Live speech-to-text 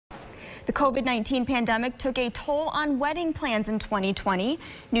The COVID-19 pandemic took a toll on wedding plans in 2020.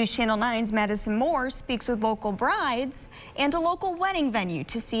 News Channel 9's Madison Moore speaks with local brides and a local wedding venue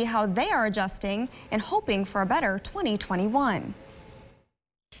to see how they are adjusting and hoping for a better 2021.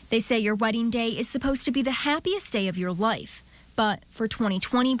 They say your wedding day is supposed to be the happiest day of your life. But for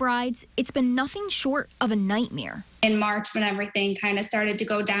 2020 brides, it's been nothing short of a nightmare. In March, when everything kind of started to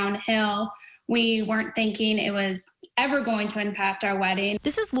go downhill, we weren't thinking it was ever going to impact our wedding.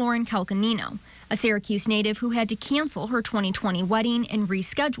 This is Lauren Calcanino, a Syracuse native who had to cancel her 2020 wedding and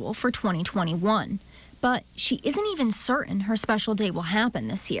reschedule for 2021. But she isn't even certain her special day will happen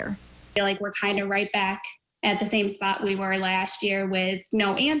this year. I feel like we're kind of right back at the same spot we were last year with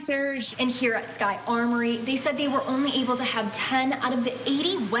no answers. And here at Sky Armory, they said they were only able to have 10 out of the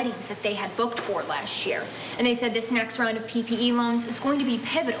 80 weddings that they had booked for last year. And they said this next round of PPE loans is going to be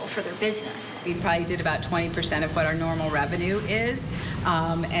pivotal for their business. We probably did about 20% of what our normal revenue is.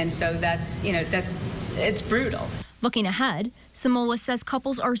 And so it's brutal. Looking ahead, Samola says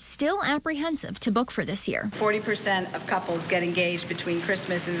couples are still apprehensive to book for this year. 40% of couples get engaged between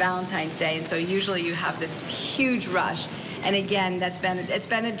Christmas and Valentine's Day, and so usually you have this huge rush. And again, it's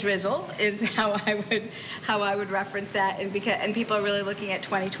been a drizzle, is how I would reference that, and people are really looking at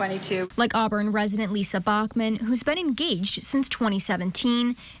 2022. Like Auburn resident Lisa Bachman, who's been engaged since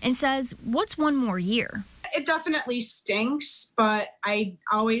 2017, and says, "What's one more year?" It definitely stinks, but I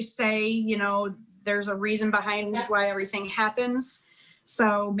always say, there's a reason behind why everything happens.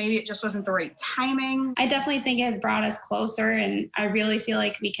 So maybe it just wasn't the right timing. I definitely think it has brought us closer, and I really feel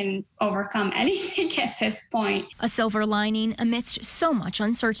like we can overcome anything at this point. A silver lining amidst so much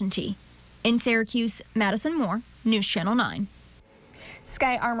uncertainty. In Syracuse, Madison Moore, News Channel 9.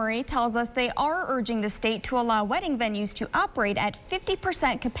 Sky Armory tells us they are urging the state to allow wedding venues to operate at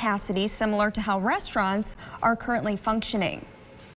 50% capacity, similar to how restaurants are currently functioning.